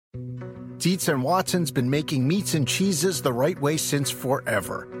Dietz and Watson's been making meats and cheeses the right way since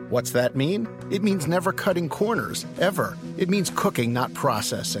forever. What's that mean? It means never cutting corners, ever. It means cooking, not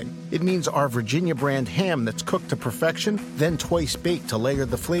processing. It means our Virginia brand ham that's cooked to perfection, then twice baked to layer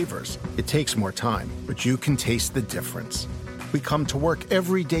the flavors. It takes more time, but you can taste the difference. We come to work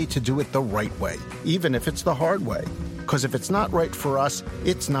every day to do it the right way, even if it's the hard way. Because if it's not right for us,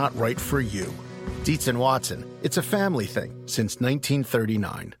 it's not right for you. Dietz and Watson, it's a family thing since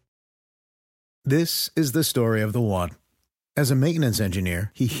 1939. This is the story of the one. As a maintenance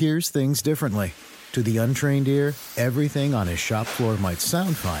engineer, he hears things differently. To the untrained ear, everything on his shop floor might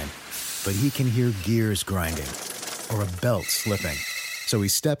sound fine, but he can hear gears grinding or a belt slipping. So he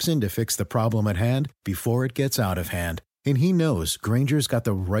steps in to fix the problem at hand before it gets out of hand. And he knows Grainger's got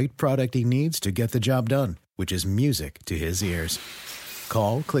the right product he needs to get the job done, which is music to his ears.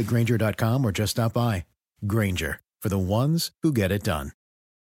 Call, click Grainger.com, or just stop by. Grainger, for the ones who get it done.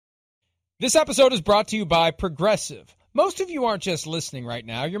 This episode is brought to you by Progressive. Most of you aren't just listening right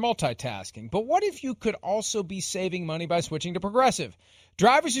now, you're multitasking. But what if you could also be saving money by switching to Progressive?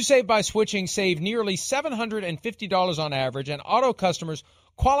 Drivers who save by switching save nearly $750 on average, and auto customers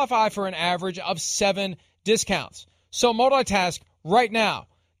qualify for an average of 7 discounts. So multitask right now.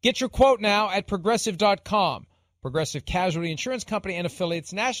 Get your quote now at Progressive.com. Progressive Casualty Insurance Company and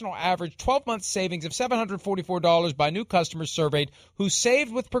affiliates, national average 12-month savings of $744 by new customers surveyed who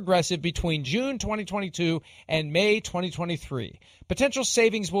saved with Progressive between June 2022 and May 2023. Potential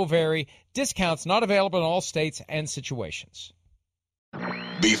savings will vary. Discounts not available in all states and situations.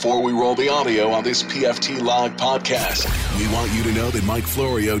 Before we roll the audio on this PFT Live podcast, we want you to know that Mike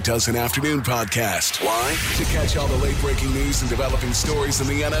Florio does an afternoon podcast. Why? To catch all the late-breaking news and developing stories in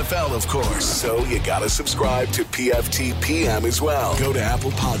the NFL, of course. So you got to subscribe to PFT PM as well. Go to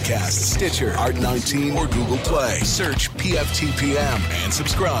Apple Podcasts, Stitcher, Art19, or Google Play. Search PFT PM and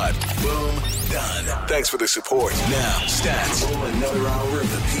subscribe. Boom. Done. Thanks for the support. Now, stats. Roll another hour of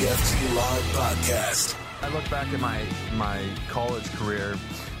the PFT Live podcast. I look back at my college career,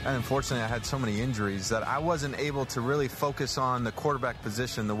 and unfortunately I had so many injuries that I wasn't able to really focus on the quarterback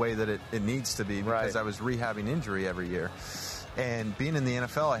position the way that it needs to be, because I was rehabbing injury every year. And being in the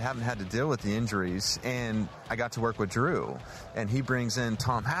NFL, I haven't had to deal with the injuries, and I got to work with Drew, and he brings in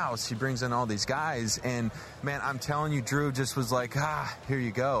Tom House, he brings in all these guys, and man, I'm telling you, Drew just was like, here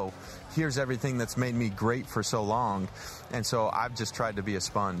you go. Here's everything that's made me great for so long. And so I've just tried to be a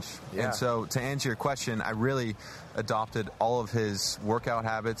sponge. Yeah. And so to answer your question, I really adopted all of his workout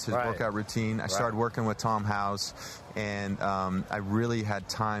habits, his workout routine. I started working with Tom House, and I really had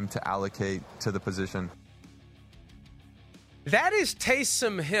time to allocate to the position. That is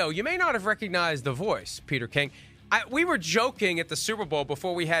Taysom Hill. You may not have recognized the voice, Peter King. We were joking at the Super Bowl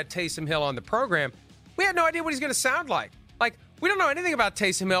before we had Taysom Hill on the program. We had no idea what he's going to sound like. We don't know anything about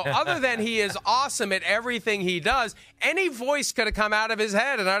Taysom Hill other than he is awesome at everything he does. Any voice could have come out of his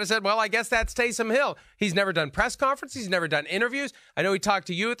head, and I'd have said, well, I guess that's Taysom Hill. He's never done press conferences. He's never done interviews. I know he talked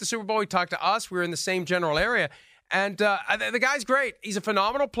to you at the Super Bowl. He talked to us. We were in the same general area. And the guy's great. He's a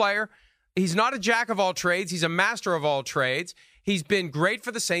phenomenal player. He's not a jack of all trades. He's a master of all trades. He's been great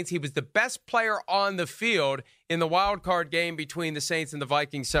for the Saints. He was the best player on the field in the wild card game between the Saints and the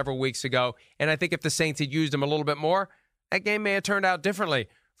Vikings several weeks ago. And I think if the Saints had used him a little bit more, that game may have turned out differently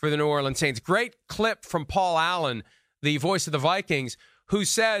for the New Orleans Saints. Great clip from Paul Allen, the voice of the Vikings, who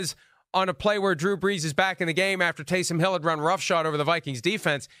says on a play where Drew Brees is back in the game after Taysom Hill had run roughshod over the Vikings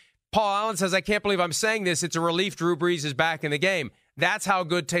defense, Paul Allen says, I can't believe I'm saying this. It's a relief Drew Brees is back in the game. That's how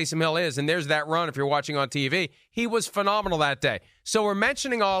good Taysom Hill is. And there's that run if you're watching on TV. He was phenomenal that day. So we're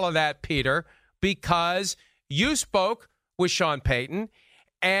mentioning all of that, Peter, because you spoke with Sean Payton.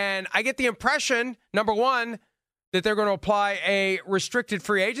 And I get the impression, number one, that they're going to apply a restricted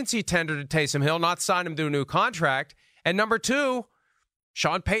free agency tender to Taysom Hill, not sign him to a new contract. And number two,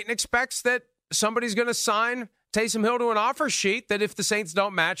 Sean Payton expects that somebody's going to sign Taysom Hill to an offer sheet that if the Saints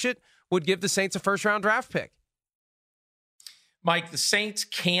don't match it, would give the Saints a first-round draft pick. Mike, the Saints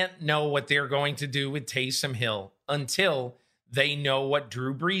can't know what they're going to do with Taysom Hill until they know what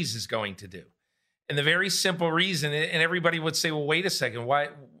Drew Brees is going to do. And the very simple reason, and everybody would say, well, wait a second,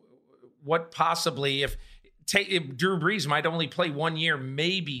 what possibly if Drew Brees might only play 1 year,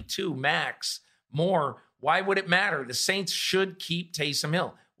 maybe 2 max more, why would it matter? The Saints should keep Taysom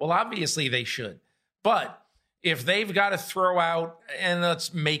Hill. Well, obviously they should. But if they've got to throw out, and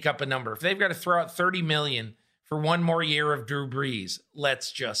let's make up a number, if they've got to throw out $30 million for 1 more year of Drew Brees,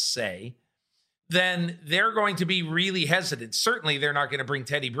 let's just say, then they're going to be really hesitant. Certainly they're not going to bring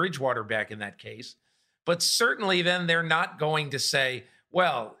Teddy Bridgewater back in that case. But certainly then they're not going to say,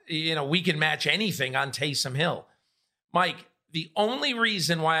 well, we can match anything on Taysom Hill. Mike, The only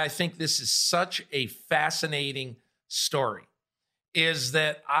reason why I think this is such a fascinating story is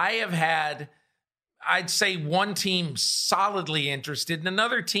that I have had, I'd say, one team solidly interested and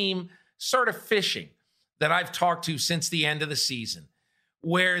another team sort of fishing that I've talked to since the end of the season,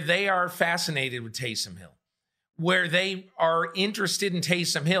 where they are fascinated with Taysom Hill, where they are interested in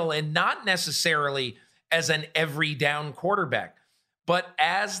Taysom Hill, and not necessarily as an every down quarterback, but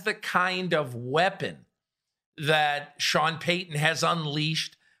as the kind of weapon that Sean Payton has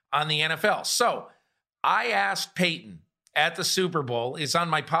unleashed on the NFL. So I asked Payton at the Super Bowl, is on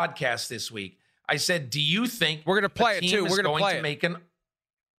my podcast this week. I said, do you think we're going to play it too? We're going to play it. Make an...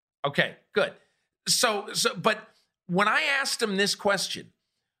 Okay, good. So, but when I asked him this question,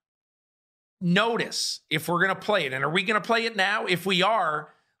 notice if we're going to play it, and are we going to play it now? If we are,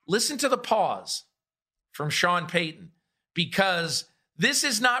 listen to the pause from Sean Payton, because this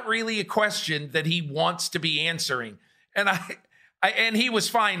is not really a question that he wants to be answering. And and he was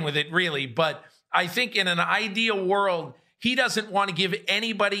fine with it, really. But I think in an ideal world, he doesn't want to give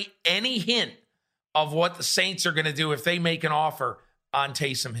anybody any hint of what the Saints are going to do if they make an offer on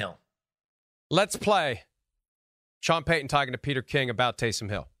Taysom Hill. Let's play Sean Payton talking to Peter King about Taysom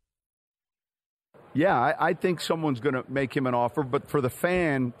Hill. Yeah, I think someone's going to make him an offer, but for the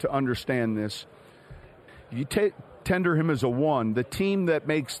fan to understand this, you tender him as a one. The team that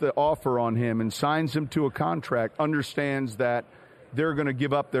makes the offer on him and signs him to a contract understands that they're going to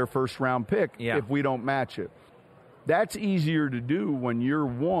give up their first-round pick if we don't match it. That's easier to do when your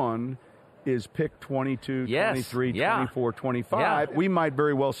one is pick 22, 23, 24, 25. Yeah. We might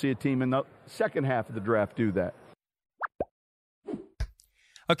very well see a team in the second half of the draft do that.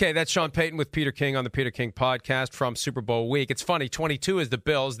 Okay, that's Sean Payton with Peter King on the Peter King podcast from Super Bowl week. It's funny, 22 is the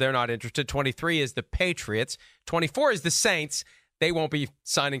Bills. They're not interested. 23 is the Patriots. 24 is the Saints. They won't be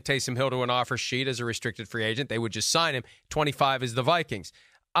signing Taysom Hill to an offer sheet as a restricted free agent. They would just sign him. 25 is the Vikings.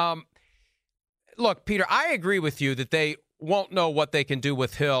 Look, Peter, I agree with you that they won't know what they can do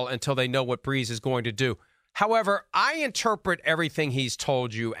with Hill until they know what Breeze is going to do. However, I interpret everything he's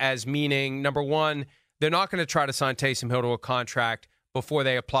told you as meaning, number one, they're not going to try to sign Taysom Hill to a contract before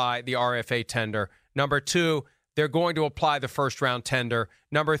they apply the RFA tender. Number two, they're going to apply the first-round tender.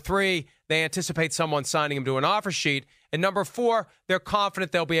 Number three, they anticipate someone signing him to an offer sheet. And number four, they're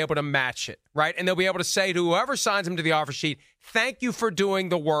confident they'll be able to match it, right? And they'll be able to say to whoever signs him to the offer sheet, thank you for doing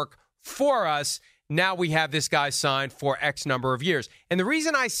the work for us. Now we have this guy signed for X number of years. And the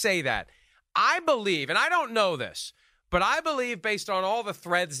reason I say that, I believe, and I don't know this, but I believe based on all the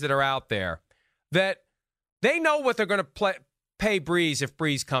threads that are out there, that they know what they're going to pay Breeze if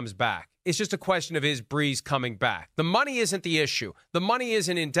Breeze comes back. It's just a question of, is Breeze coming back? The money isn't the issue. The money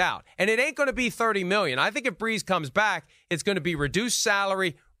isn't in doubt. And it ain't going to be $30 million. I think if Breeze comes back, it's going to be reduced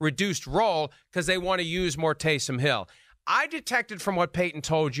salary, reduced role, because they want to use more Taysom Hill. I detected from what Payton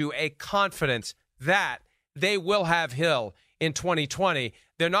told you a confidence that they will have Hill in 2020.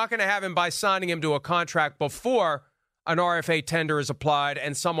 They're not going to have him by signing him to a contract before an RFA tender is applied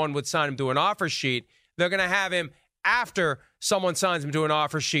and someone would sign him to an offer sheet. They're going to have him after someone signs him to an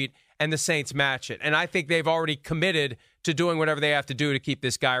offer sheet and the Saints match it. And I think they've already committed to doing whatever they have to do to keep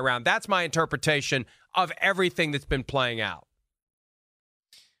this guy around. That's my interpretation of everything that's been playing out.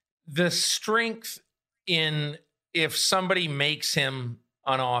 The strength in if somebody makes him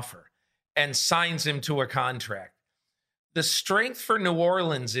an offer and signs him to a contract, the strength for New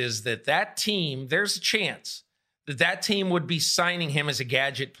Orleans is that that team, there's a chance that that team would be signing him as a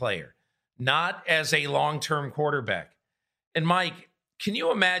gadget player, not as a long-term quarterback. And Mike, can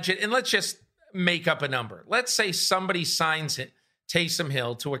you imagine, and let's just make up a number. Let's say somebody signs Taysom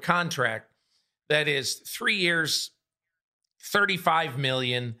Hill to a contract that is 3 years, $35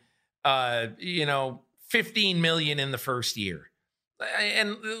 million, $15 million in the first year.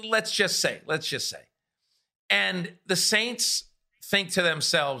 And let's just say. And the Saints think to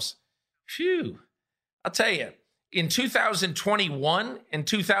themselves, phew, I'll tell you, in 2021 and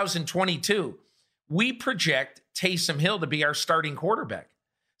 2022, we project Taysom Hill to be our starting quarterback.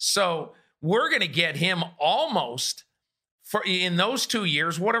 So we're going to get him almost for in those 2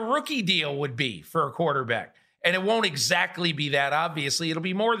 years what a rookie deal would be for a quarterback. And it won't exactly be that, obviously. It'll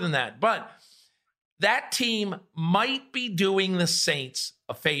be more than that. But that team might be doing the Saints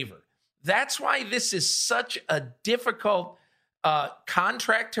a favor. That's why this is such a difficult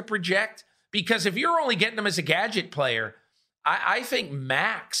contract to project. Because if you're only getting him as a gadget player, I think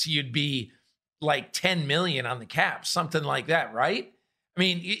max you'd be like $10 million on the cap, something like that, right? I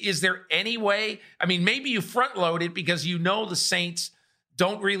mean, is there any way? I mean, maybe you front load it because you know the Saints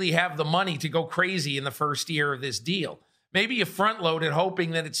don't really have the money to go crazy in the first year of this deal. Maybe you front load it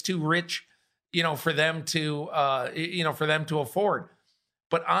hoping that it's too rich for them to afford.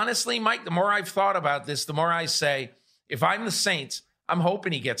 But honestly, Mike, the more I've thought about this, the more I say, if I'm the Saints, I'm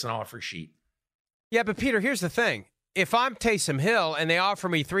hoping he gets an offer sheet. Yeah, but Peter, here's the thing. If I'm Taysom Hill and they offer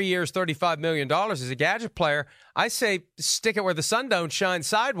me 3 years, $35 million as a gadget player, I say stick it where the sun don't shine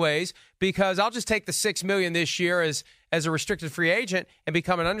sideways, because I'll just take the $6 million this year as a restricted free agent and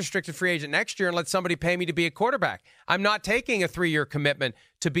become an unrestricted free agent next year and let somebody pay me to be a quarterback. I'm not taking a 3-year commitment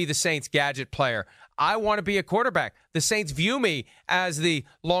to be the Saints gadget player. I want to be a quarterback. The Saints view me as the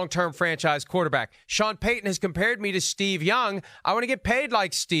long-term franchise quarterback. Sean Payton has compared me to Steve Young. I want to get paid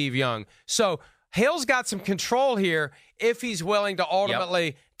like Steve Young. So Hill's got some control here if he's willing to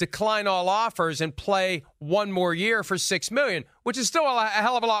ultimately decline all offers and play one more year for $6 million, which is still a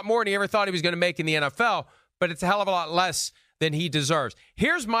hell of a lot more than he ever thought he was going to make in the NFL, but it's a hell of a lot less than he deserves.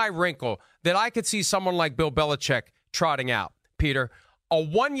 Here's my wrinkle that I could see someone like Bill Belichick trotting out, Peter. A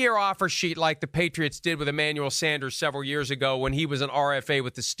 1-year offer sheet like the Patriots did with Emmanuel Sanders several years ago when he was an RFA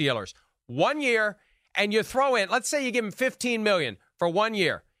with the Steelers. 1 year, and you throw in, let's say you give him $15 million for 1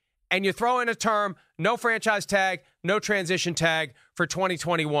 year. And you throw in a term, no franchise tag, no transition tag for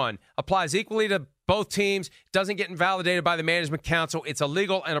 2021. Applies equally to both teams, doesn't get invalidated by the management council. It's a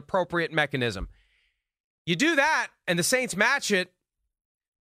legal and appropriate mechanism. You do that, and the Saints match it,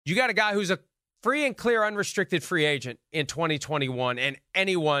 you got a guy who's a free and clear unrestricted free agent in 2021, and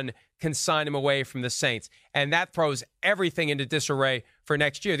anyone can sign him away from the Saints. And that throws everything into disarray for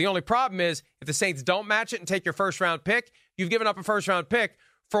next year. The only problem is if the Saints don't match it and take your first-round pick, you've given up a first-round pick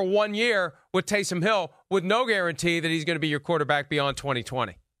for 1 year with Taysom Hill with no guarantee that he's going to be your quarterback beyond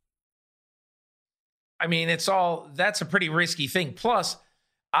 2020. I mean, that's a pretty risky thing. Plus,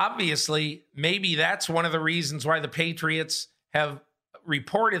 obviously, maybe that's one of the reasons why the Patriots have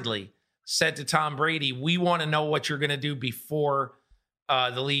reportedly said to Tom Brady, we want to know what you're going to do before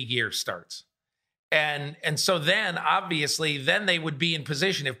the league year starts. And so then, obviously, then they would be in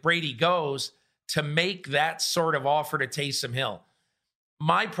position, if Brady goes, to make that sort of offer to Taysom Hill.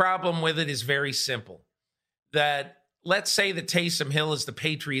 My problem with it is very simple. That let's say that Taysom Hill is the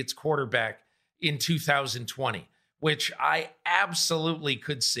Patriots quarterback in 2020, which I absolutely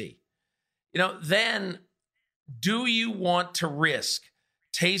could see. Then do you want to risk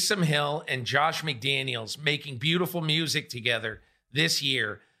Taysom Hill and Josh McDaniels making beautiful music together this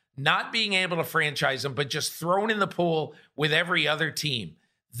year, not being able to franchise them, but just thrown in the pool with every other team?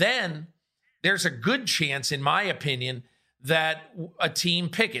 Then there's a good chance, in my opinion, that a team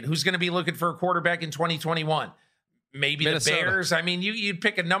pick it. Who's going to be looking for a quarterback in 2021? Maybe Minnesota. The Bears. I mean, you'd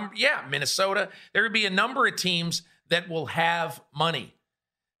pick a number. Yeah, Minnesota. There would be a number of teams that will have money.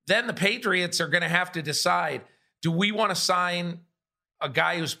 Then the Patriots are going to have to decide, do we want to sign a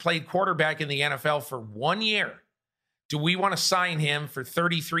guy who's played quarterback in the NFL for 1 year? Do we want to sign him for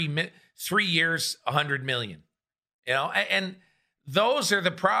 3 years, $100 million? And those are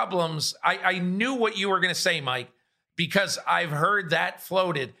the problems. I knew what you were going to say, Mike, because I've heard that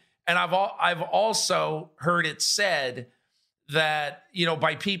floated, and I've also heard it said that,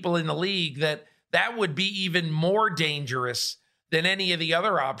 by people in the league that would be even more dangerous than any of the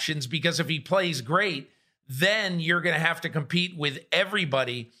other options, because if he plays great, then you're going to have to compete with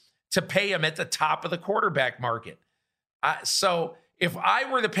everybody to pay him at the top of the quarterback market. So if I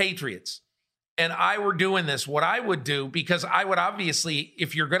were the Patriots and I were doing this, what I would do, because I would obviously,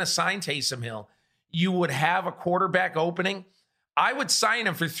 if you're going to sign Taysom Hill, you would have a quarterback opening. I would sign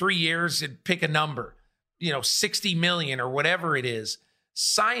him for 3 years and pick a number, $60 million or whatever it is.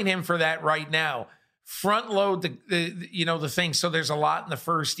 Sign him for that right now. Front load the thing so there's a lot in the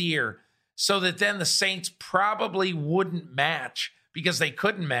first year, so that then the Saints probably wouldn't match because they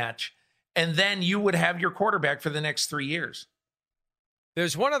couldn't match, and then you would have your quarterback for the next 3 years.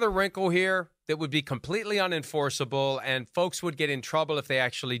 There's one other wrinkle here that would be completely unenforceable, and folks would get in trouble if they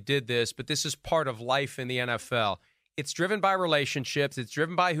actually did this, but this is part of life in the NFL. It's driven by relationships. It's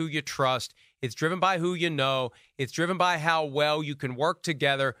driven by who you trust. It's driven by who you know. It's driven by how well you can work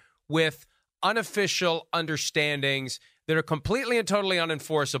together with unofficial understandings that are completely and totally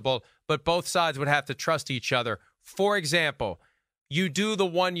unenforceable, but both sides would have to trust each other. For example, you do the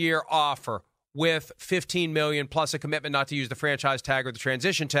 1 year offer with $15 million plus a commitment not to use the franchise tag or the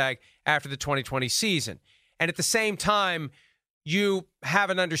transition tag after the 2020 season. And at the same time, you have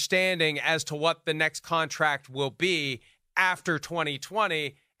an understanding as to what the next contract will be after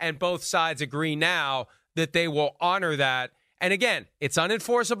 2020, and both sides agree now that they will honor that. And again, it's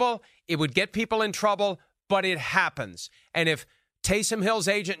unenforceable. It would get people in trouble, but it happens. And if Taysom Hill's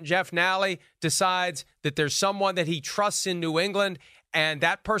agent, Jeff Nally, decides that there's someone that he trusts in New England and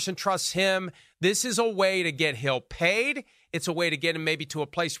that person trusts him, this is a way to get Hill paid. It's a way to get him maybe to a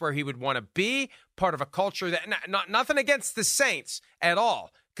place where he would want to be, part of a culture that, nothing against the Saints at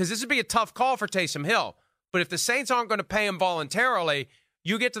all, because this would be a tough call for Taysom Hill. But if the Saints aren't going to pay him voluntarily,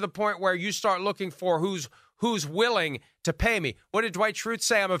 you get to the point where you start looking for who's willing to pay me. What did Dwight Schrute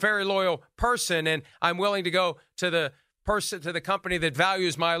say? I'm a very loyal person, and I'm willing to go to the company that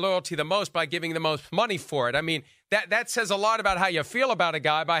values my loyalty the most by giving the most money for it. I mean, that says a lot about how you feel about a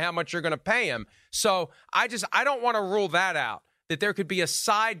guy by how much you're going to pay him. So I don't want to rule that out, that there could be a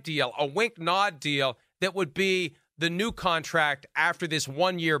side deal, a wink-nod deal that would be the new contract after this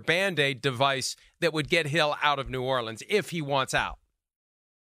one-year Band-Aid device that would get Hill out of New Orleans if he wants out.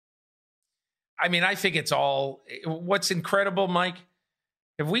 I mean, I think it's all what's incredible, Mike.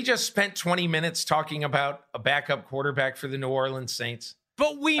 Have we just spent 20 minutes talking about a backup quarterback for the New Orleans Saints?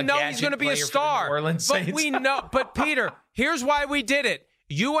 But we know he's going to be a star. But we know. But Peter, here's why we did it.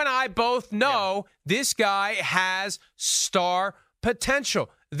 You and I both know this guy has star potential.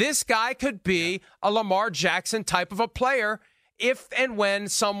 This guy could be a Lamar Jackson type of a player if and when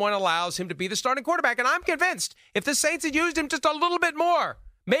someone allows him to be the starting quarterback. And I'm convinced if the Saints had used him just a little bit more,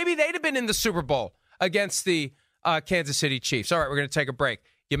 maybe they'd have been in the Super Bowl against the Kansas City Chiefs. All right, we're going to take a break.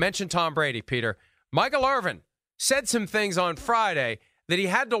 You mentioned Tom Brady, Peter. Michael Irvin said some things on Friday that he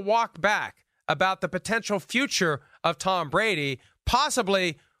had to walk back about the potential future of Tom Brady,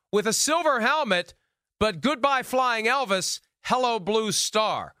 possibly with a silver helmet, but goodbye Flying Elvis, hello Blue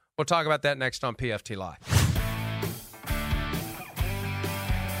Star. We'll talk about that next on PFT Live.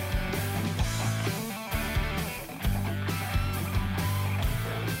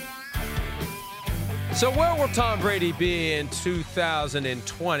 So where will Tom Brady be in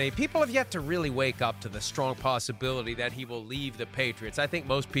 2020? People have yet to really wake up to the strong possibility that he will leave the Patriots. I think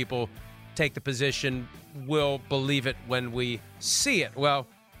most people take the position, will believe it when we see it. Well,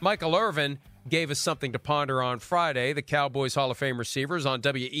 Michael Irvin gave us something to ponder on Friday, the Cowboys Hall of Fame receivers on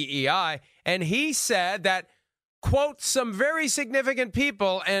WEEI, and he said that, quote, some very significant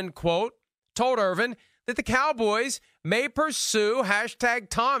people, end quote, told Irvin that the Cowboys may pursue hashtag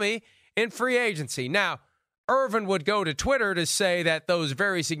Tommy in free agency. Now, Irvin would go to Twitter to say that those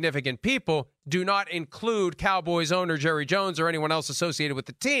very significant people do not include Cowboys owner Jerry Jones or anyone else associated with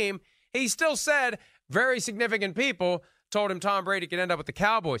the team. He still said very significant people told him Tom Brady could end up with the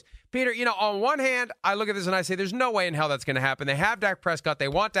Cowboys. Peter, on one hand, I look at this and I say there's no way in hell that's going to happen. They have Dak Prescott. They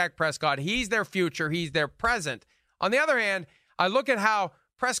want Dak Prescott. He's their future. He's their present. On the other hand, I look at how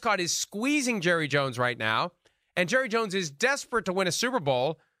Prescott is squeezing Jerry Jones right now, and Jerry Jones is desperate to win a Super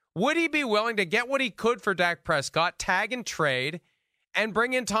Bowl. Would he be willing to get what he could for Dak Prescott, tag and trade, and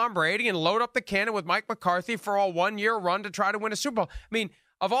bring in Tom Brady and load up the cannon with Mike McCarthy for a one-year run to try to win a Super Bowl? I mean,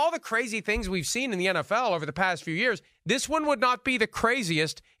 of all the crazy things we've seen in the NFL over the past few years, this one would not be the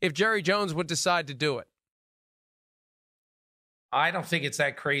craziest if Jerry Jones would decide to do it. I don't think it's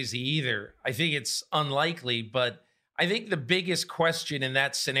that crazy either. I think it's unlikely, but I think the biggest question in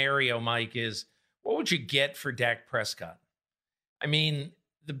that scenario, Mike, is what would you get for Dak Prescott? I mean,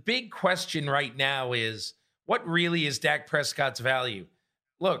 the big question right now is what really is Dak Prescott's value?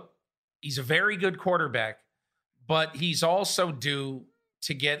 Look, he's a very good quarterback, but he's also due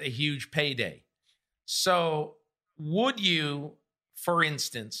to get a huge payday. So would you, for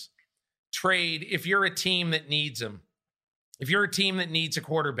instance, trade, if you're a team that needs him, if you're a team that needs a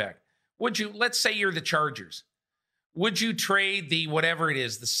quarterback, would you, let's say you're the Chargers, would you trade the, whatever it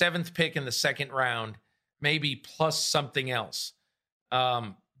is, the 7th pick in the 2nd round, maybe plus something else,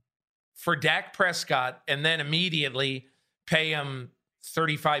 for Dak Prescott, and then immediately pay him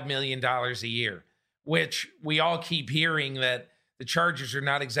 $35 million a year, which we all keep hearing that the Chargers are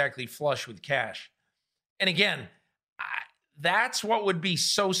not exactly flush with cash. And again, that's what would be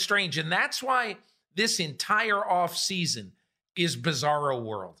so strange. And that's why this entire offseason is Bizarro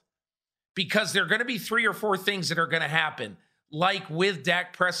World. Because there are going to be 3 or 4 things that are going to happen, like with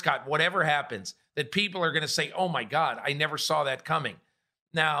Dak Prescott, whatever happens, that people are going to say, oh my God, I never saw that coming.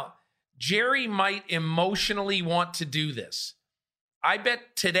 Now, Jerry might emotionally want to do this. I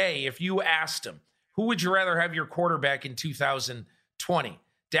bet today, if you asked him, who would you rather have your quarterback in 2020,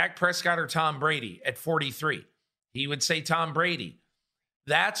 Dak Prescott or Tom Brady at 43? He would say Tom Brady.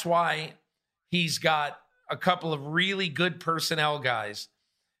 That's why he's got a couple of really good personnel guys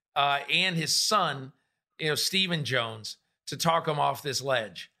and his son, Stephen Jones, to talk him off this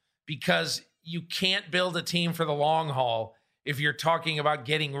ledge, because you can't build a team for the long haul if you're talking about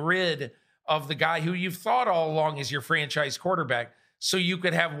getting rid of the guy who you've thought all along is your franchise quarterback, so you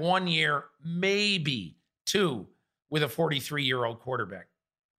could have 1 year, maybe 2, with a 43-year-old quarterback.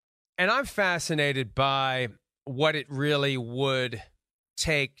 And I'm fascinated by what it really would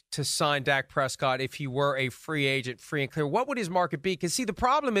take to sign Dak Prescott if he were a free agent, free and clear? What would his market be? Because, see, the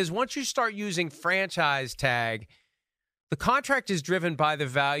problem is once you start using franchise tag, the contract is driven by the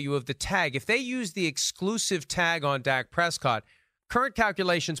value of the tag. If they use the exclusive tag on Dak Prescott, current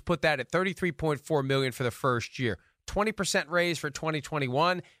calculations put that at $33.4 million for the first year. 20% raise for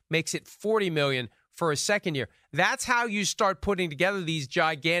 2021 makes it $40 million for a second year. That's how you start putting together these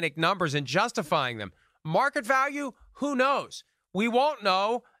gigantic numbers and justifying them. Market value, who knows? We won't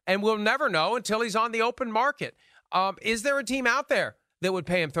know, and we'll never know until he's on the open market. Is there a team out there that would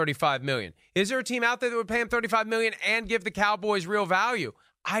pay him $35 million? Is there a team out there that would pay him $35 million and give the Cowboys real value?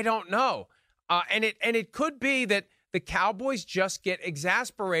 I don't know. And it could be that the Cowboys just get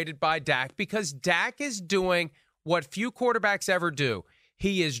exasperated by Dak because Dak is doing what few quarterbacks ever do.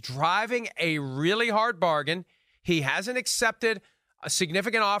 He is driving a really hard bargain. He hasn't accepted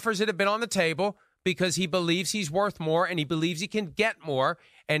significant offers that have been on the table because he believes he's worth more and he believes he can get more.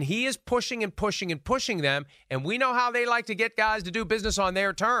 And he is pushing and pushing and pushing them. And we know how they like to get guys to do business on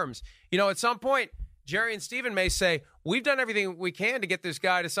their terms. You know, at some point, Jerry and Steven may say, we've done everything we can to get this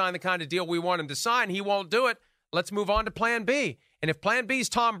guy to sign the kind of deal we want him to sign. He won't do it. Let's move on to plan B. And if plan B is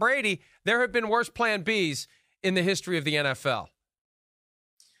Tom Brady, there have been worse plan Bs in the history of the NFL.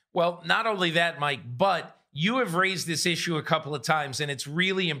 Well, not only that, Mike, but you have raised this issue a couple of times, and it's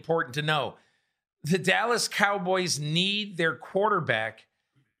really important to know. The Dallas Cowboys need their quarterback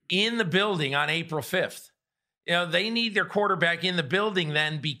in the building on April 5th. You know, they need their quarterback in the building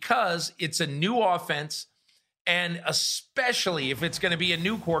then because it's a new offense, and especially if it's going to be a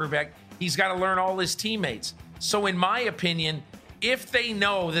new quarterback, he's got to learn all his teammates. So in my opinion, if they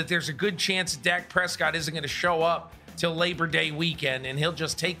know that there's a good chance Dak Prescott isn't going to show up till Labor Day weekend and he'll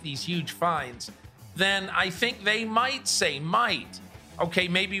just take these huge fines, then I think they might say, okay,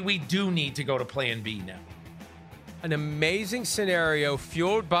 maybe we do need to go to plan B now. An amazing scenario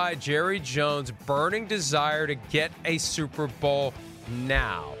fueled by Jerry Jones' burning desire to get a Super Bowl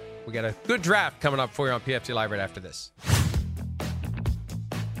now. We got a good draft coming up for you on PFT Live right after this.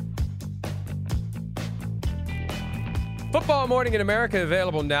 Football Morning in America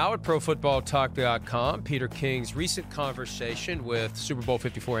available now at ProFootballTalk.com. Peter King's recent conversation with Super Bowl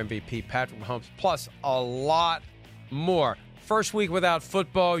 54 MVP Patrick Mahomes, plus a lot more. First week without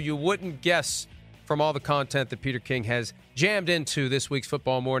football, you wouldn't guess from all the content that Peter King has jammed into this week's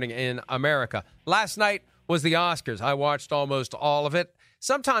Football Morning in America. Last night was the Oscars. I watched almost all of it.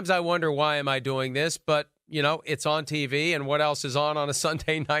 Sometimes I wonder, why am I doing this? But, you know, it's on TV, and what else is on a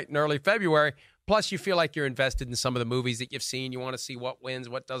Sunday night in early February? Plus, you feel like you're invested in some of the movies that you've seen. You want to see what wins,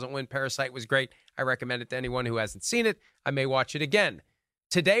 what doesn't win. Parasite was great. I recommend it to anyone who hasn't seen it. I may watch it again.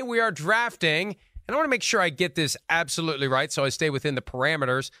 Today we are drafting, and I want to make sure I get this absolutely right so I stay within the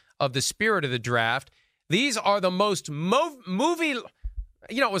parameters of the spirit of the draft. These are the most movie...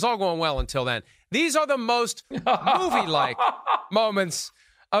 You know, it was all going well until then. These are the most movie-like moments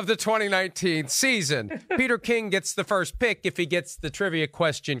of the 2019 season. Peter King gets the first pick if he gets the trivia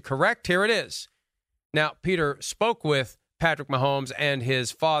question correct. Here it is. Now, Peter spoke with Patrick Mahomes and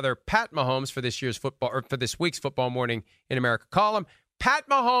his father, Pat Mahomes, for this week's Football Morning in America column. Pat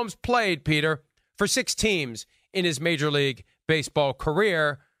Mahomes played, Peter, for 6 teams in his Major League Baseball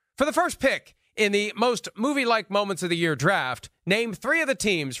career. For the first pick in the most movie-like moments of the year draft, name 3 of the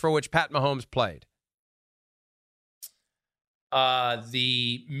teams for which Pat Mahomes played.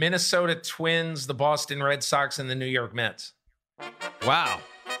 The Minnesota Twins, the Boston Red Sox, and the New York Mets. Wow.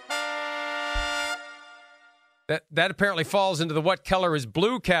 That apparently falls into the what color is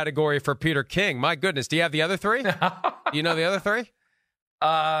blue category for Peter King. My goodness. Do you have the other 3? Do you know the other 3?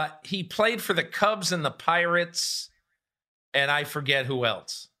 He played for the Cubs and the Pirates, and I forget who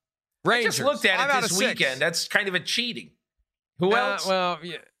else. Rangers. I just looked at it this weekend. That's kind of a cheating. Who else? Well,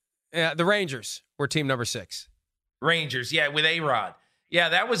 yeah, the Rangers were team number 6. Rangers, yeah, with A-Rod. Yeah,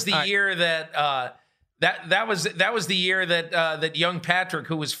 that was the year that that was the year that young Patrick,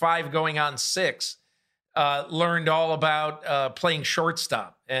 who was 5 going on 6, learned all about playing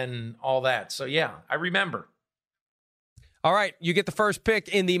shortstop and all that. So yeah, I remember. All right, you get the first pick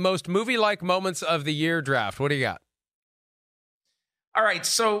in the most movie-like moments of the year draft. What do you got? All right,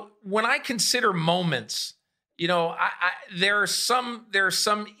 so when I consider moments, you know, there are some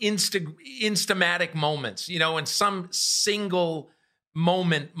instamatic moments, you know, and some single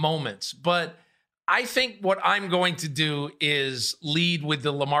moments. But I think what I'm going to do is lead with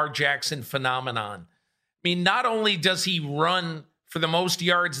the Lamar Jackson phenomenon. I mean, not only does he run for the most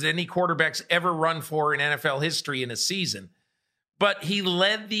yards that any quarterback's ever run for in NFL history in a season, but he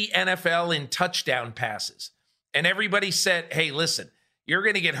led the NFL in touchdown passes. And everybody said, hey, listen, you're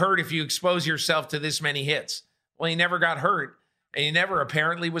going to get hurt if you expose yourself to this many hits. Well, he never got hurt. and he never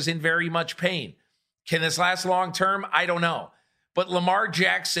apparently was in very much pain. Can this last long term? I don't know. But Lamar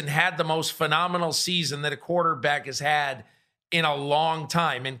Jackson had the most phenomenal season that a quarterback has had in a long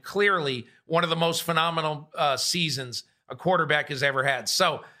time, and clearly one of the most phenomenal seasons a quarterback has ever had.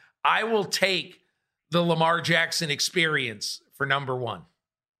 So I will take the Lamar Jackson experience for number one.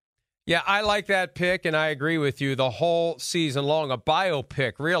 Yeah, I like that pick, and I agree with you. The whole season long, a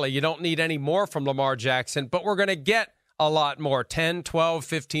biopic, really. You don't need any more from Lamar Jackson, but we're going to get a lot more, 10, 12,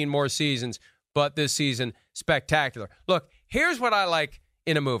 15 more seasons, but this season, spectacular. Look, here's what I like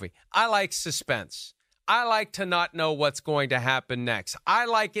in a movie. I like suspense. I like to not know what's going to happen next. I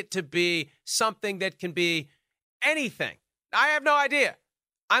like it to be something that can be anything. I have no idea.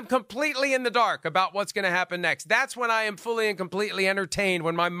 I'm completely in the dark about what's going to happen next. That's when I am fully and completely entertained,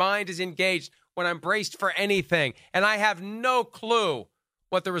 when my mind is engaged, when I'm braced for anything, and I have no clue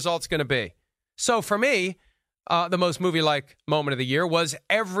what the result's going to be. So for me, the most movie-like moment of the year was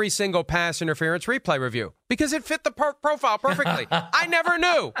every single pass interference replay review, because it fit the profile perfectly. I never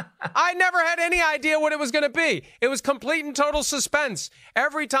knew. I never had any idea what it was going to be. It was complete and total suspense.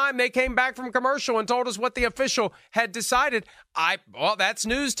 Every time they came back from commercial and told us what the official had decided, well, that's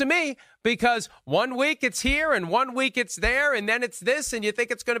news to me, because 1 week it's here and 1 week it's there, and then it's this, and you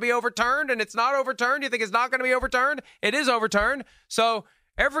think it's going to be overturned, and it's not overturned. You think it's not going to be overturned. It is overturned. So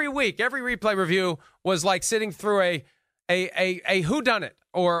every week, every replay review was like sitting through a whodunit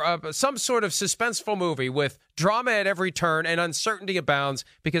or some sort of suspenseful movie with drama at every turn and uncertainty abounds,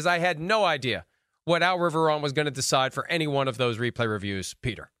 because I had no idea what Al Riveron was going to decide for any one of those replay reviews.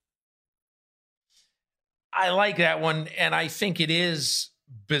 Peter. I like that one, and I think it is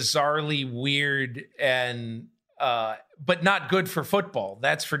bizarrely weird and but not good for football.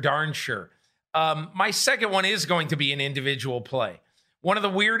 That's for darn sure. My second one is going to be an individual play. One of the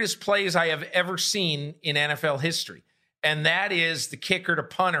weirdest plays I have ever seen in NFL history, and that is the kicker to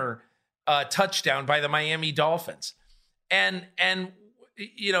punter touchdown by the Miami Dolphins. And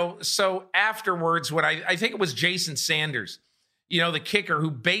you know, so afterwards, when I think it was Jason Sanders, you know, the kicker, who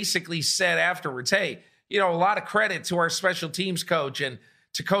basically said afterwards, hey, you know, a lot of credit to our special teams coach and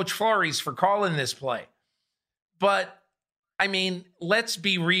to Coach Flores for calling this play. But, I mean, let's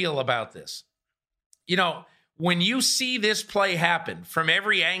be real about this. You know, when you see this play happen, from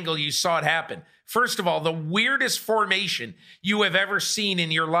every angle you saw it happen, first of all, the weirdest formation you have ever seen in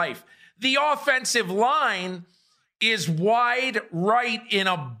your life. The offensive line is wide right in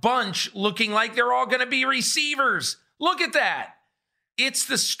a bunch, looking like they're all going to be receivers. Look at that. It's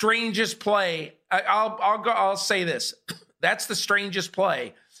the strangest play. I'll say this. That's the strangest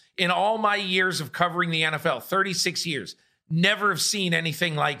play in all my years of covering the NFL, 36 years. Never have seen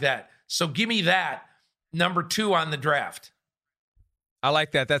anything like that. So give me that, number 2 on the draft. I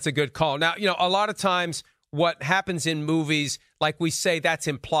like that. That's a good call. Now, you know, a lot of times what happens in movies, like we say, that's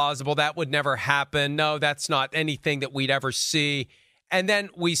implausible. That would never happen. No, that's not anything that we'd ever see. And then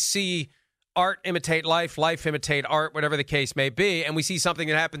we see art imitate life, life imitate art, whatever the case may be. And we see something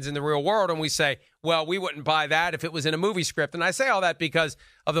that happens in the real world and we say, well, we wouldn't buy that if it was in a movie script. And I say all that because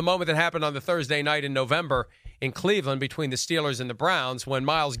of the moment that happened on the Thursday night in November in Cleveland between the Steelers and the Browns, when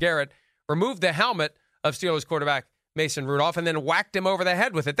Myles Garrett removed the helmet of Steelers quarterback Mason Rudolph and then whacked him over the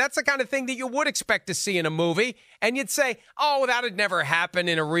head with it. That's the kind of thing that you would expect to see in a movie. And you'd say, oh, that would never happen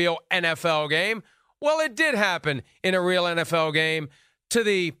in a real NFL game. Well, it did happen in a real NFL game, to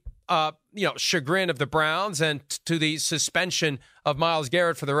the chagrin of the Browns and to the suspension of Myles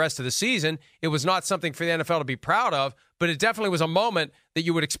Garrett for the rest of the season. It was not something for the NFL to be proud of, but it definitely was a moment that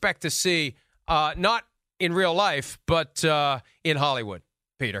you would expect to see, not in real life, but in Hollywood.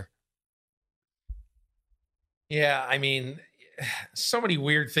 Peter. Yeah, I mean, so many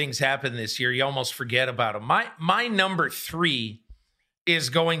weird things happen this year. You almost forget about them. My number 3 is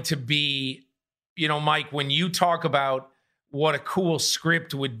going to be, you know, Mike, when you talk about what a cool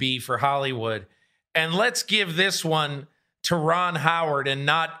script would be for Hollywood, and let's give this one to Ron Howard and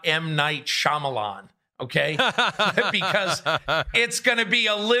not M. Night Shyamalan, okay? Because it's going to be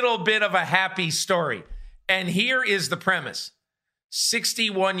a little bit of a happy story. And here is the premise.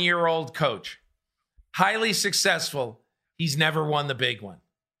 61-year-old coach. Highly successful. He's never won the big one.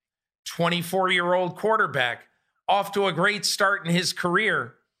 24-year-old quarterback, off to a great start in his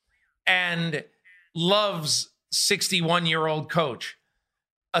career, and loves 61-year-old coach.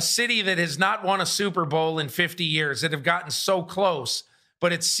 A city that has not won a Super Bowl in 50 years, that have gotten so close,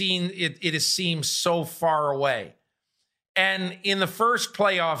 but it has seemed so far away. And in the first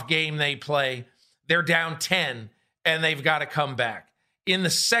playoff game they play, they're down 10 and they've got to come back. In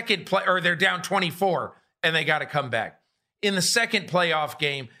the second play, or they're down 24 and they got to come back. In the second playoff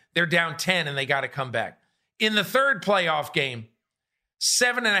game, they're down 10 and they got to come back. In the third playoff game,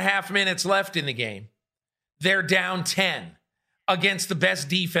 7.5 minutes left in the game. They're down 10 against the best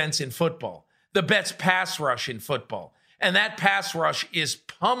defense in football, the best pass rush in football. And that pass rush is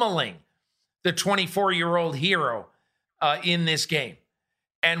pummeling the 24-year-old hero in this game.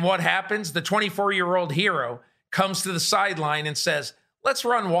 And what happens? The 24-year-old hero comes to the sideline and says, let's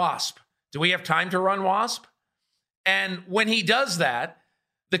run WASP. Do we have time to run WASP? And when he does that,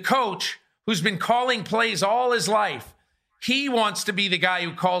 the coach, who's been calling plays all his life, he wants to be the guy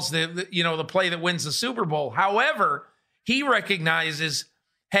who calls the play that wins the Super Bowl. However, he recognizes,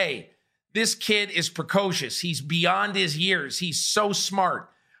 hey, this kid is precocious. He's beyond his years. He's so smart.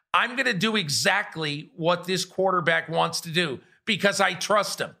 I'm going to do exactly what this quarterback wants to do because I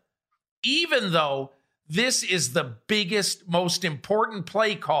trust him. Even though this is the biggest, most important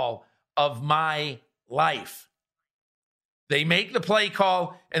play call of my life. They make the play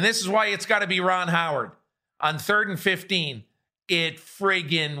call, and this is why it's got to be Ron Howard. On 3rd and 15, it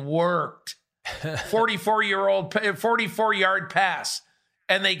friggin' worked. 44-yard pass.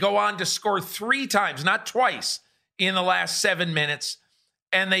 And they go on to score 3 times, not twice, in the last 7 minutes.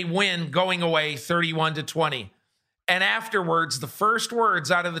 And they win going away 31-20. And afterwards, the first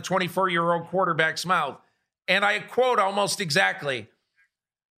words out of the 24-year-old quarterback's mouth, and I quote almost exactly,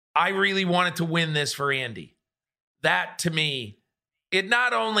 I really wanted to win this for Andy. That, to me, it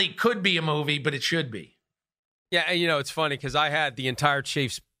not only could be a movie, but it should be. Yeah, and it's funny because I had the entire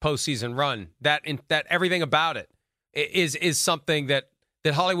Chiefs postseason run. That everything about it is something that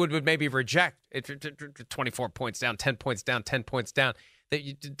Hollywood would maybe reject. 24 points down, 10 points down, 10 points down.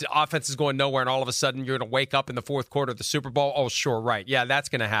 The offense is going nowhere, and all of a sudden you're going to wake up in the fourth quarter of the Super Bowl. Oh, sure, right. Yeah, that's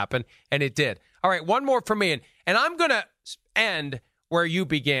going to happen, and it did. All right, one more from me, and I'm going to end where you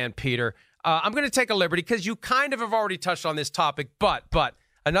began, Peter. I'm going to take a liberty because you kind of have already touched on this topic, but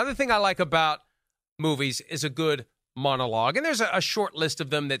another thing I like about movies is a good monologue, and there's a short list of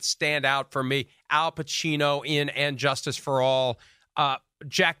them that stand out for me. Al Pacino in And Justice for All,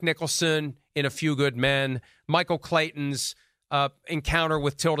 Jack Nicholson in A Few Good Men, Michael Clayton's encounter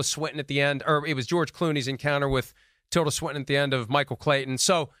with Tilda Swinton at the end, or it was George Clooney's encounter with Tilda Swinton at the end of Michael Clayton.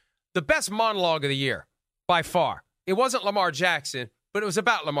 So the best monologue of the year, by far. It wasn't Lamar Jackson, but it was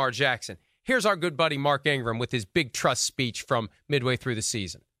about Lamar Jackson. Here's our good buddy Mark Ingram with his big trust speech from midway through the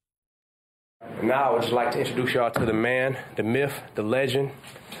season. Now I would just like to introduce y'all to the man, the myth, the legend,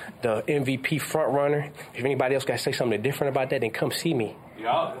 the MVP frontrunner. If anybody else got to say something different about that, then come see me.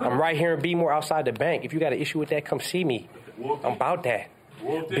 Yeah. I'm right here in B-More outside the bank. If you got an issue with that, come see me. I'm about that.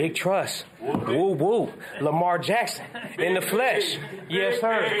 Big trust. Woo woo. Lamar Jackson in the flesh. Yes,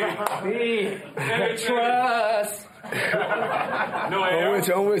 sir. Big trust.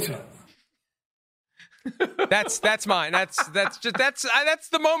 I'm with you. That's mine. That's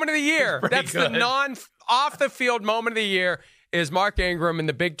the moment of the year. That's good. The off the field moment of the year is Mark Ingram in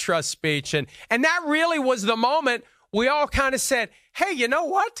the big trust speech, and that really was the moment we all kind of said, "Hey, you know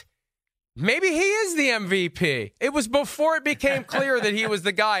what? Maybe he is the MVP." It was before it became clear that he was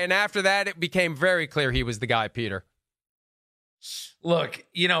the guy, and after that, it became very clear he was the guy. Peter, look,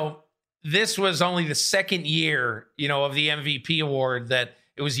 this was only the second year, of the MVP award that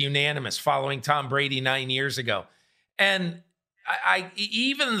it was unanimous following Tom Brady 9 years ago. And I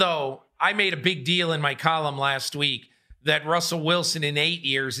even though I made a big deal in my column last week that Russell Wilson in 8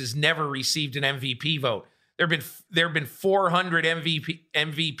 years has never received an MVP vote. There have been 400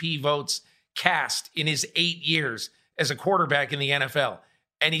 MVP votes cast in his 8 years as a quarterback in the NFL.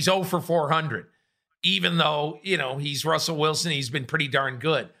 And he's 0 for 400. Even though, he's Russell Wilson, he's been pretty darn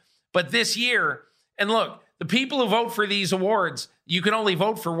good. But this year, and look, the people who vote for these awards, you can only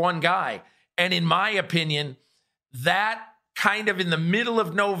vote for one guy. And in my opinion, that kind of in the middle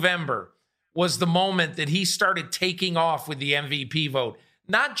of November was the moment that he started taking off with the MVP vote.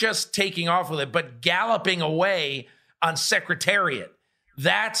 Not just taking off with it, but galloping away on Secretariat.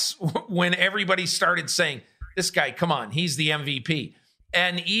 That's when everybody started saying, this guy, come on, he's the MVP.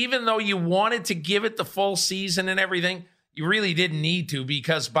 And even though you wanted to give it the full season and everything, you really didn't need to,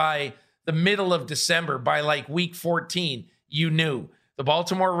 because by the middle of December, by like week 14, you knew the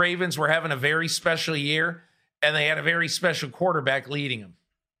Baltimore Ravens were having a very special year, and they had a very special quarterback leading them.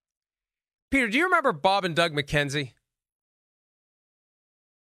 Peter, do you remember Bob and Doug McKenzie?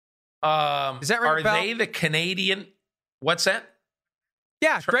 Is that right? Are they the Canadian? What's that?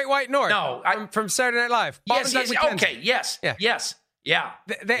 Yeah, Great White North. No, from Saturday Night Live. Bob yes, okay, yes, yeah. Yes. Yeah.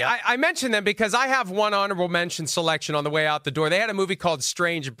 I mentioned them because I have one honorable mention selection on the way out the door. They had a movie called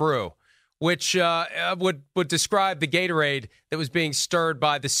Strange Brew, which would describe the Gatorade that was being stirred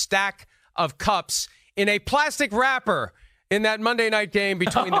by the stack of cups in a plastic wrapper in that Monday night game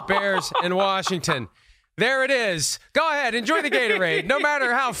between the Bears and Washington. There it is. Go ahead. Enjoy the Gatorade. No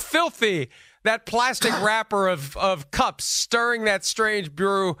matter how filthy that plastic wrapper of cups stirring that strange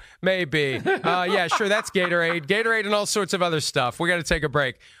brew may be. Yeah, sure, that's Gatorade. Gatorade and all sorts of other stuff. We got to take a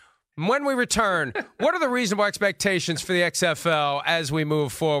break. When we return, what are the reasonable expectations for the XFL as we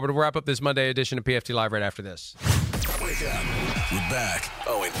move forward? We'll wrap up this Monday edition of PFT Live right after this. Wake up. We're back.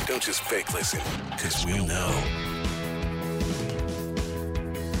 Oh, and don't just fake listen, because we'll know.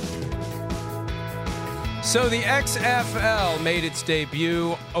 So the XFL made its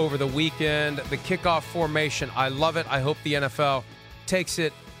debut over the weekend. The kickoff formation, I love it. I hope the NFL takes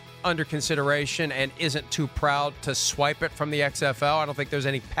it under consideration and isn't too proud to swipe it from the XFL. I don't think there's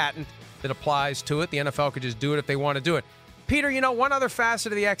any patent that applies to it. The NFL could just do it if they want to do it. Peter, one other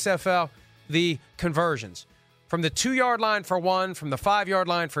facet of the XFL, the conversions. From the 2-yard line for 1, from the 5-yard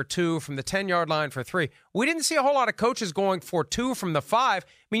line for 2, from the 10-yard line for 3. We didn't see a whole lot of coaches going for 2 from the 5. I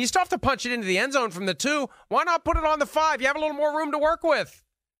mean, you still have to punch it into the end zone from the 2. Why not put it on the 5? You have a little more room to work with.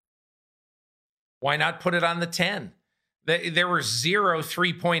 Why not put it on the 10? There were 0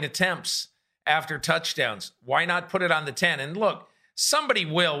 3-point attempts after touchdowns. Why not put it on the 10? And look, somebody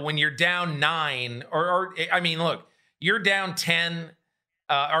will when you're down 9 look, you're down 10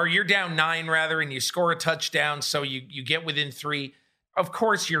 or you're down 9 rather, and you score a touchdown, so you get within 3. Of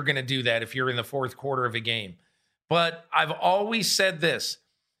course you're going to do that if you're in the fourth quarter of a game. But I've always said this.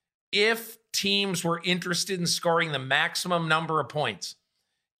 If teams were interested in scoring the maximum number of points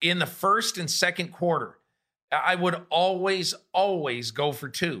in the first and second quarter, I would always go for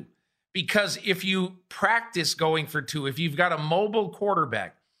 2. Because if you practice going for 2, if you've got a mobile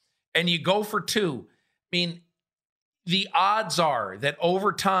quarterback and you go for 2, the odds are that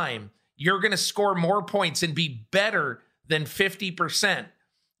over time, you're going to score more points and be better than 50%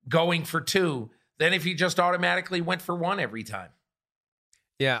 going for 2 than if you just automatically went for 1 every time.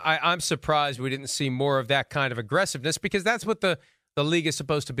 Yeah, I'm surprised we didn't see more of that kind of aggressiveness, because that's what the league is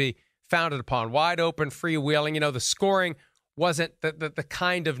supposed to be founded upon. Wide open, freewheeling. The scoring wasn't the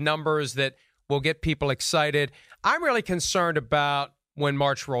kind of numbers that will get people excited. I'm really concerned about when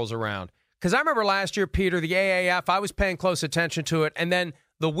March rolls around. Because I remember last year, Peter, the AAF, I was paying close attention to it. And then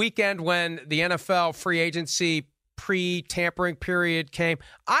the weekend when the NFL free agency pre-tampering period came,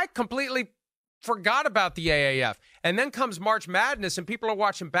 I completely forgot about the AAF. And then comes March Madness and people are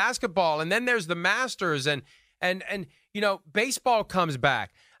watching basketball. And then there's the Masters and baseball comes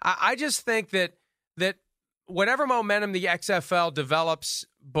back. I just think that whatever momentum the XFL develops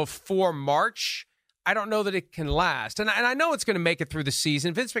before March, I don't know that it can last. And I know it's going to make it through the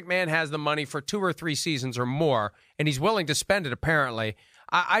season. Vince McMahon has the money for 2 or 3 seasons or more, and he's willing to spend it, apparently.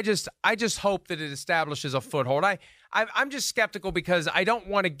 I just hope that it establishes a foothold. I'm just skeptical because I don't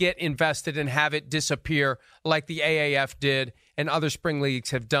want to get invested and have it disappear like the AAF did and other spring leagues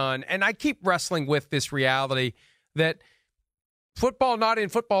have done. And I keep wrestling with this reality that football not in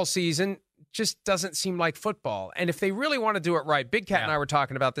football season just doesn't seem like football. And if they really want to do it right, Big Cat and I were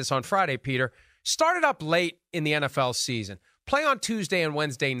talking about this on Friday, Peter, start it up late in the NFL season. Play on Tuesday and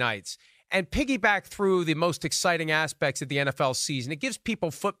Wednesday nights and piggyback through the most exciting aspects of the NFL season. It gives people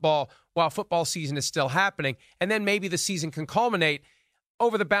football while football season is still happening, and then maybe the season can culminate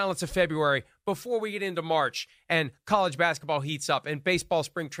over the balance of February before we get into March and college basketball heats up and baseball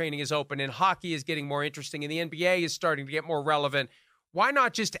spring training is open and hockey is getting more interesting and the NBA is starting to get more relevant. Why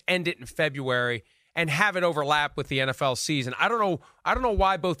not just end it in February and have it overlap with the NFL season? I don't know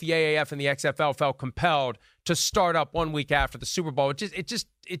why both the AAF and the XFL felt compelled to start up 1 week after the Super Bowl.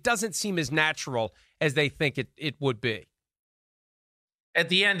 It doesn't seem as natural as they think it would be. At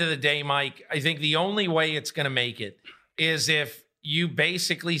the end of the day, Mike, I think the only way it's going to make it is if you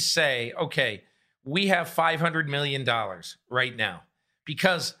basically say, okay, we have $500 million right now.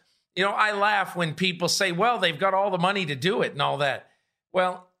 Because, I laugh when people say, well, they've got all the money to do it and all that.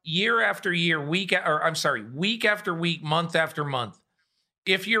 Well, year after year, week after week, month after month,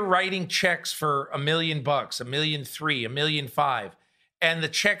 if you're writing checks for $1 million, $1.3 million, $1.5 million, and the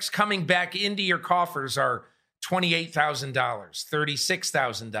checks coming back into your coffers are $28,000,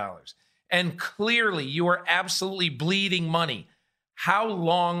 $36,000, and clearly you are absolutely bleeding money, how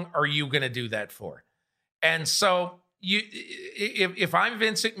long are you going to do that for? And so if I'm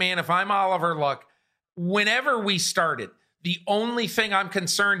Vince McMahon, if I'm Oliver Luck, whenever we started, the only thing I'm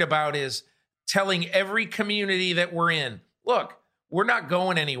concerned about is telling every community that we're in, look, we're not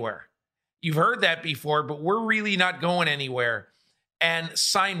going anywhere. You've heard that before, but we're really not going anywhere. And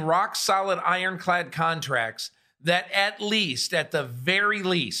sign rock solid ironclad contracts that at the very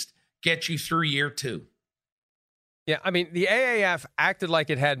least, get you through year 2. Yeah, I mean, the AAF acted like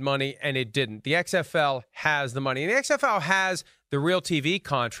it had money and it didn't. The XFL has the money. And the XFL has the real TV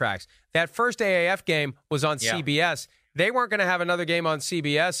contracts. That first AAF game was on CBS. They weren't going to have another game on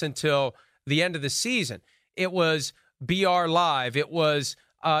CBS until the end of the season. It was BR Live. It was,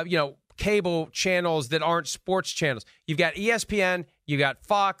 cable channels that aren't sports channels. You've got ESPN. You got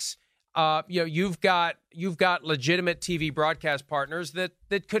Fox. You've got legitimate TV broadcast partners that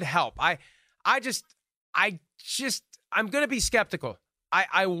could help. I'm going to be skeptical.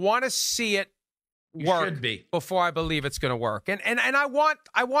 I want to see it work before I believe it's going to work. And I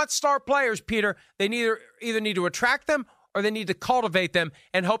want star players, Peter. They either need to attract them or they need to cultivate them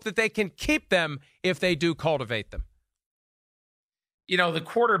and hope that they can keep them if they do cultivate them. The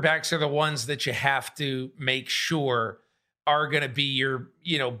quarterbacks are the ones that you have to make sure are going to be your,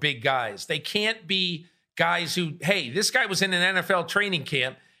 big guys. They can't be guys who, hey, this guy was in an NFL training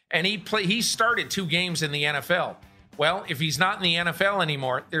camp and he started 2 games in the NFL. Well, if he's not in the NFL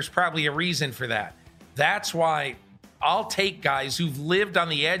anymore, there's probably a reason for that. That's why I'll take guys who've lived on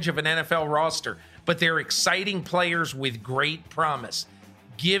the edge of an NFL roster, but they're exciting players with great promise.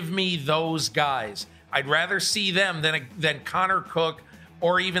 Give me those guys. I'd rather see them than Connor Cook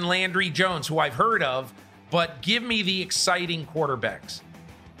or even Landry Jones, who I've heard of, but give me the exciting quarterbacks.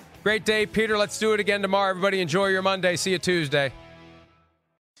 Great day, Peter. Let's do it again tomorrow. Everybody enjoy your Monday. See you Tuesday.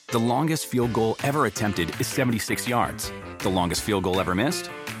 The longest field goal ever attempted is 76 yards. The longest field goal ever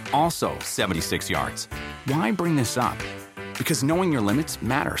missed? Also 76 yards. Why bring this up? Because knowing your limits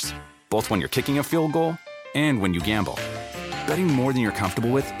matters, both when you're kicking a field goal and when you gamble. Betting more than you're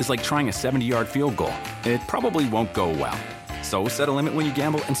comfortable with is like trying a 70-yard field goal. It probably won't go well. So set a limit when you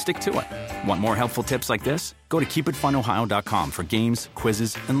gamble and stick to it. Want more helpful tips like this? Go to keepitfunohio.com for games,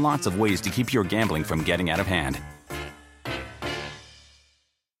 quizzes, and lots of ways to keep your gambling from getting out of hand.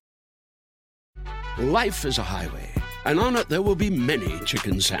 Life is a highway, and on it there will be many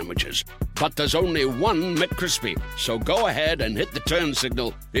chicken sandwiches. But there's only one McCrispy. So go ahead and hit the turn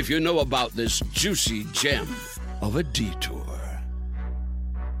signal if you know about this juicy gem of a detour.